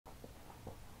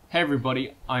Hey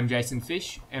everybody, I'm Jason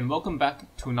Fish and welcome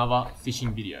back to another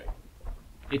fishing video.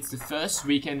 It's the first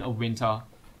weekend of winter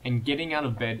and getting out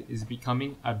of bed is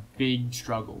becoming a big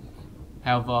struggle.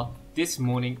 However, this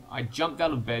morning I jumped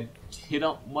out of bed to hit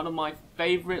up one of my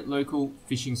favourite local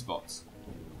fishing spots.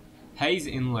 Hayes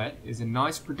Inlet is a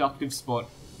nice productive spot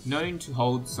known to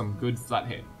hold some good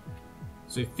flathead.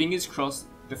 So fingers crossed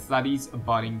the flaties are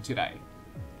biting today.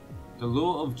 The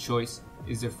lure of choice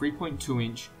is the 3.2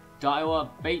 inch Daiwa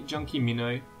Junkie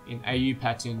Minnow in AU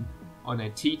pattern on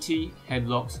a TT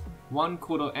Headlockz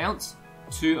 1/4 ounce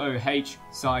 20H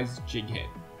size Jighead.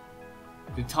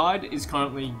 The tide is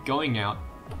currently going out,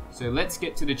 so let's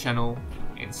get to the channel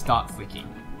and start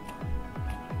flicking.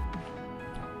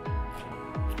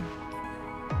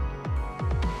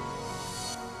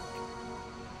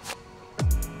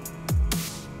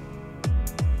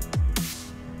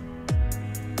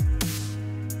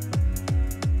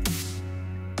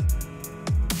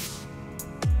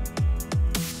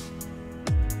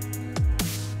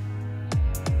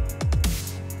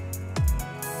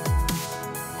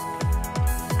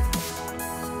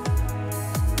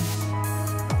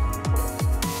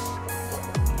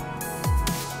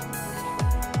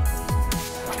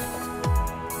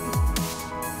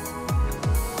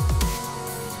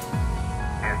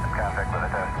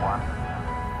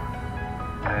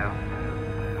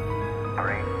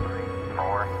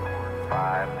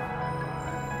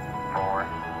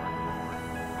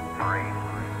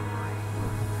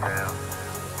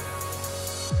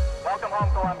 Welcome home,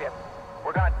 Columbia.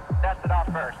 We're going to test it off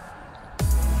first.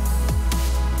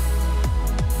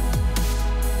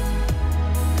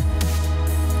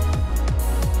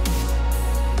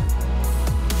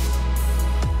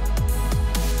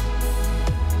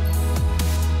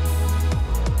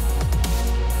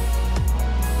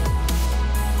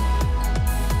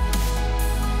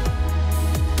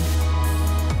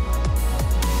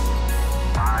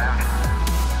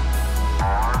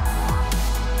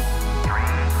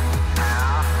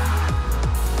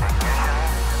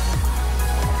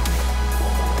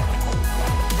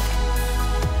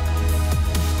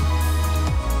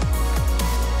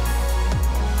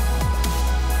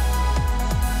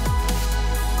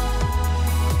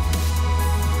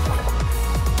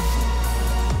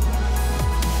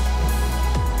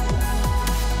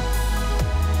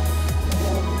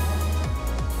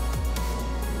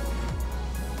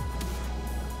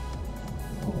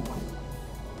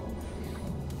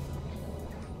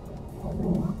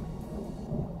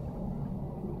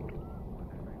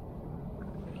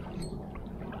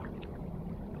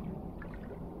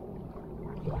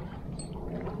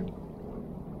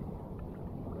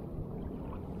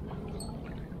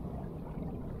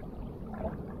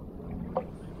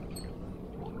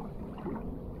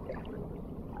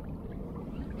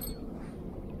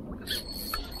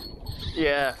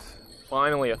 Yeah,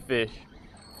 finally a fish.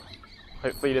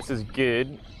 Hopefully this is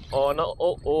good. Oh no,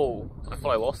 oh, I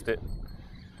thought I lost it.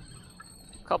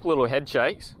 Couple little head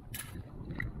shakes.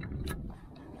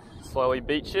 Slowly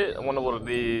beach it. I wonder what it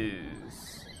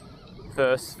is.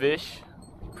 First fish,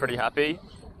 pretty happy.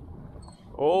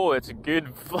 Oh, it's a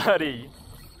good flatty.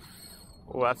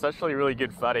 Oh, that's actually a really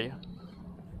good flatty.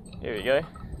 Here we go.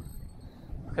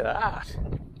 Look at that.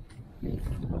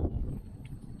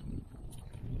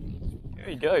 There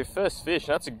you go, first fish.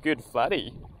 That's a good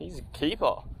flatty. He's a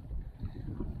keeper.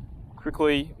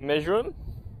 Quickly measure him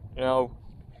and I'll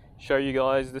show you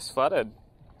guys this flathead.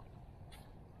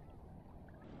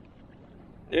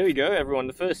 There we go everyone,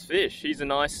 the first fish. He's a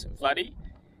nice flatty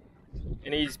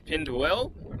and he's pinned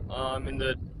well in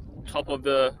the top of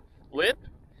the lip.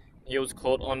 He was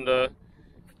caught on the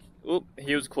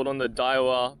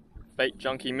Daiwa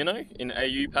Junkie Minnow in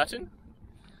AU pattern.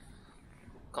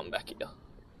 Come back here.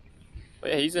 But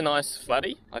yeah, he's a nice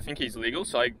flatty. I think he's legal,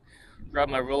 so I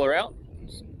grabbed my ruler out.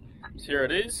 So here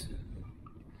it is.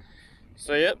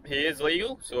 So yep, he is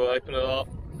legal. So I open it up.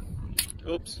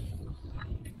 Oops.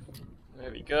 There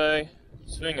we go.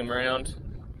 Swing him around.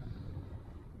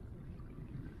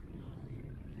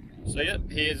 So yep,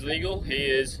 he is legal. He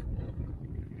is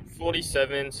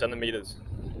 47 centimeters.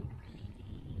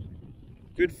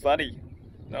 Good flatty.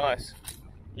 Nice.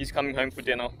 He's coming home for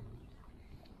dinner.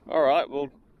 Alright,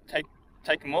 we'll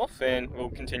take him off and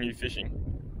we'll continue fishing.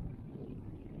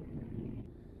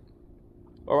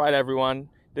 Alright everyone,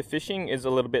 the fishing is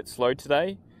a little bit slow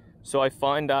today, so I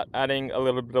find that adding a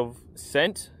little bit of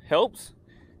scent helps.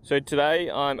 So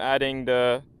today I'm adding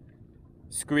the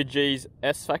Squidgy's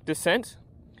S Factor scent.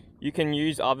 You can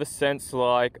use other scents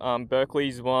like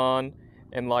Berkeley's one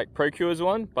and like Procure's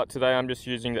one, but today I'm just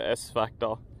using the S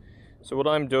Factor. So what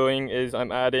I'm doing is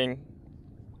I'm adding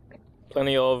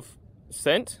plenty of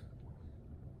scent.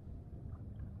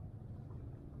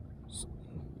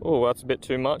 Oh, that's a bit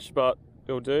too much, but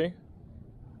it'll do.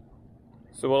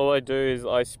 So what I do is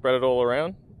I spread it all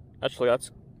around. Actually,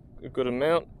 that's a good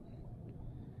amount.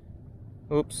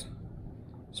 Oops.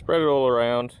 Spread it all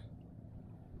around.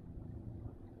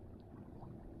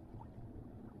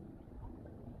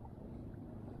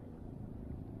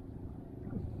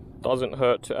 Doesn't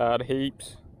hurt to add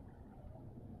heaps.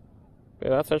 Yeah,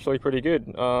 that's actually pretty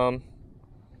good. Yeah,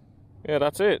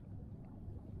 that's it.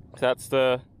 That's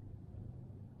the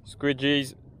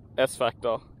Squidgy's S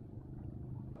Factor.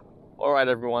 Alright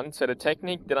everyone, so the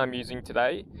technique that I'm using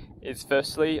today is,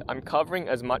 firstly, I'm covering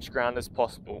as much ground as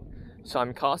possible. So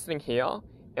I'm casting here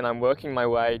and I'm working my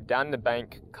way down the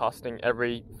bank, casting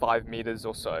every 5 meters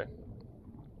or so.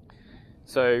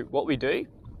 So what we do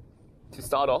to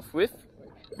start off with,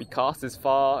 we cast as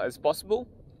far as possible,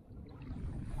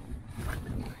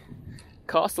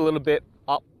 cast a little bit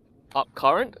up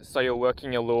current, so you're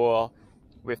working your lure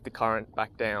with the current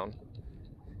back down.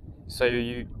 So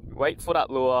you wait for that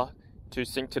lure to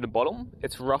sink to the bottom.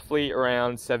 It's roughly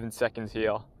around 7 seconds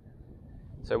here.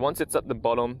 So once it's at the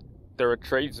bottom, the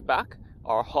retrieves back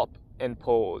are hop and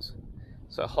pause.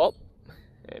 So hop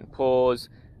and pause,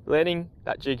 letting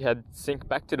that jig head sink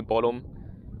back to the bottom.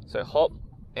 So hop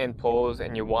and pause,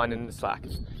 and you're winding the slack.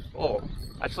 Oh,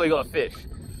 actually got a fish.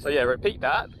 So yeah, repeat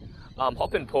that.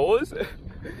 Hop and pause,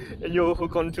 and you'll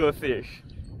hook onto a fish.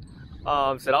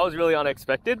 So that was really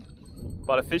unexpected,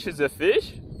 but a fish is a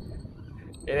fish,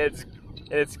 and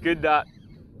it's good that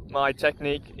my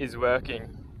technique is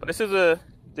working. But this is a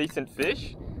decent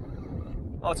fish.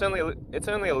 Oh, it's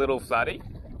only a little flatty,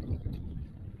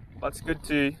 but it's good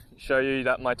to show you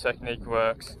that my technique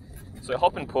works. So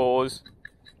hop and pause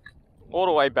all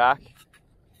the way back,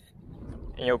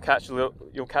 and you'll catch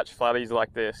flatties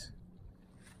like this.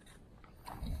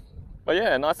 But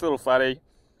yeah, nice little flatty.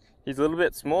 He's a little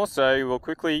bit small, so we'll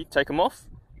quickly take him off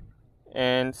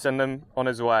and send him on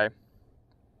his way.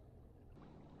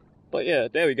 But yeah,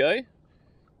 there we go.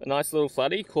 A nice little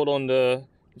flatty caught on the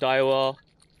Daiwa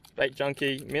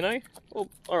Junkie Minnow. Oh,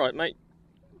 alright mate,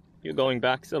 you're going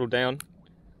back, settle down.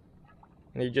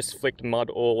 And he just flicked mud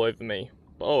all over me.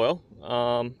 But oh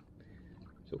well,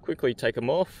 so quickly take him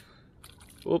off.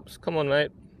 Oops, come on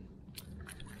mate.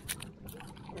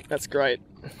 That's great.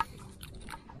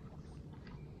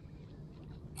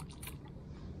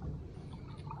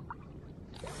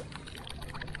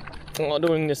 Well,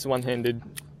 doing this one-handed,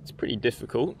 it's pretty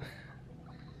difficult.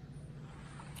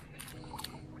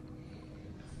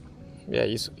 Yeah,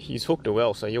 he's hooked a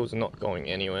well, so he was not going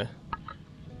anywhere.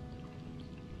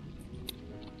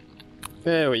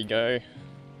 There we go.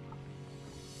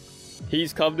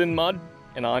 He's covered in mud,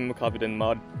 and I'm covered in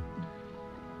mud.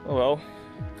 Oh well.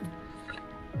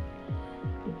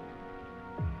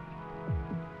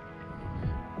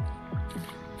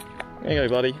 There you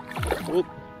go, buddy. Whoop.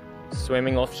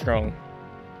 Swimming off strong.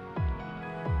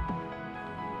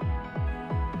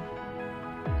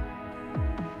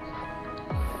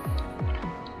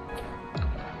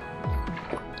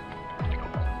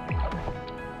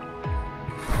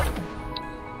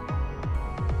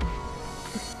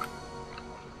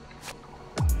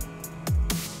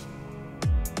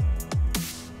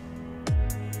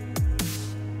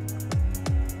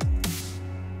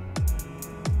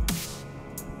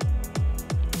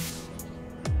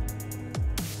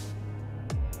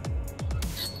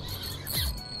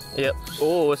 Yep.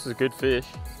 Oh, this is a good fish.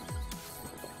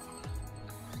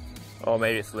 Oh,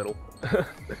 maybe it's little.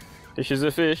 Fish is a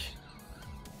fish.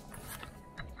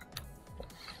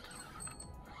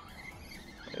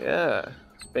 Yeah,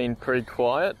 it's been pretty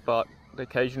quiet, but the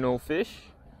occasional fish.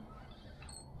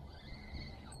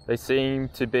 They seem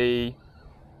to be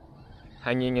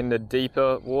hanging in the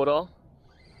deeper water,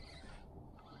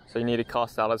 so you need to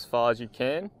cast out as far as you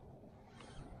can.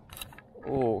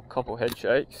 Oh, a couple head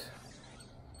shakes.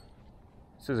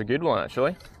 This is a good one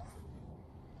actually.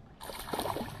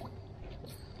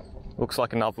 Looks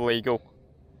like another legal.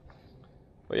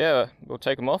 But yeah, we'll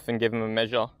take them off and give them a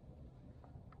measure.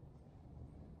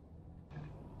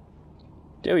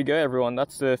 There we go everyone,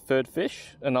 that's the third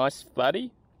fish, a nice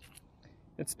flatty.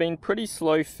 It's been pretty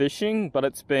slow fishing, but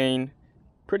it's been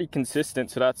pretty consistent,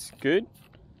 so that's good.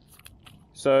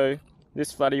 So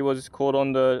this flatty was caught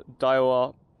on the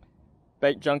Daiwa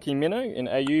Junkie Minnow in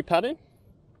AU pattern.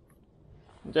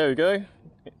 There we go.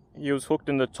 He was hooked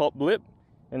in the top lip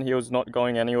and he was not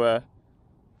going anywhere.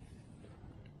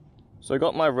 So I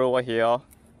got my ruler here.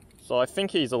 So I think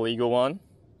he's a legal one.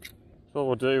 So what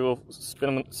we'll do, we'll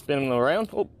spin him around.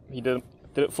 Oh, he did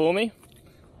it for me.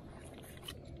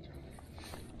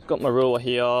 Got my ruler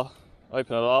here.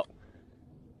 Open it up.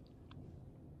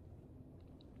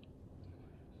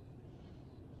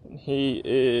 He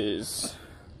is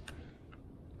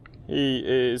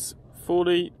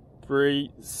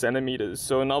 43 centimeters,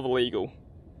 so another legal.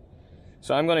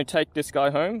 So I'm going to take this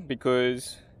guy home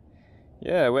because,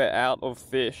 yeah, we're out of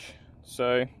fish.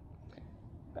 So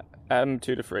add him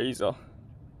to the freezer.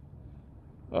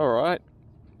 Alright,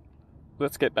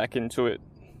 let's get back into it.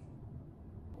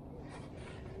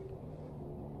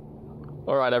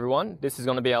 Alright everyone, this is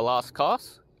going to be our last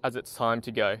cast as it's time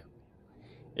to go.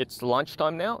 It's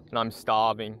lunchtime now and I'm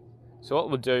starving. So what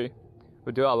we'll do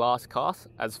our last cast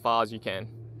as far as you can.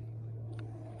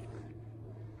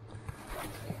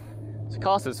 So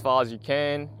cast as far as you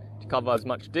can to cover as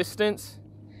much distance.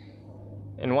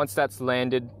 And once that's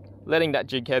landed, letting that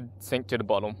jig head sink to the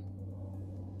bottom.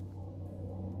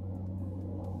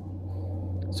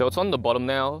 So it's on the bottom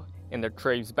now and the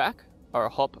retrieves back are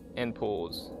hop and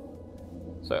pause.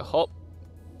 So hop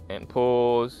and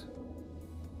pause.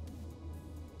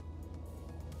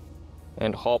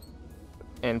 And hop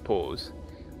and pause.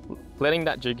 Letting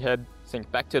that jig head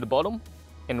sink back to the bottom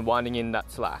and winding in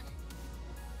that slack.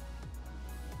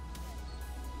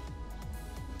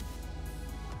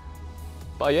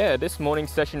 But yeah, this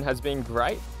morning's session has been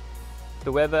great.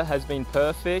 The weather has been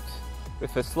perfect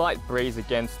with a slight breeze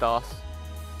against us.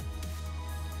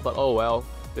 But oh well,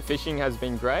 the fishing has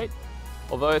been great.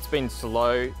 Although it's been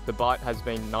slow, the bite has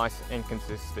been nice and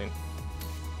consistent.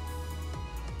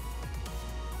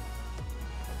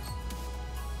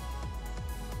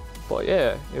 But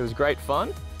yeah, it was great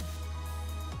fun.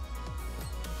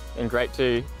 And great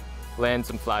to land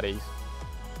some flaties.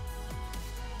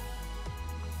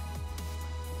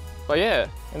 But yeah,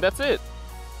 and that's it.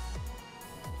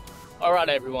 Alright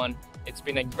everyone, it's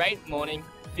been a great morning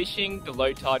fishing the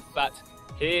low tide flats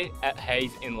here at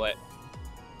Hayes Inlet.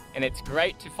 And it's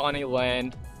great to finally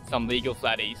land some legal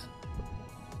flaties.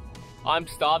 I'm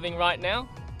starving right now,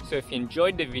 so if you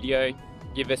enjoyed the video,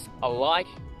 give us a like,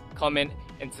 comment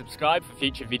and subscribe for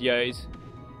future videos.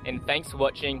 And thanks for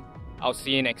watching, I'll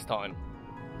see you next time.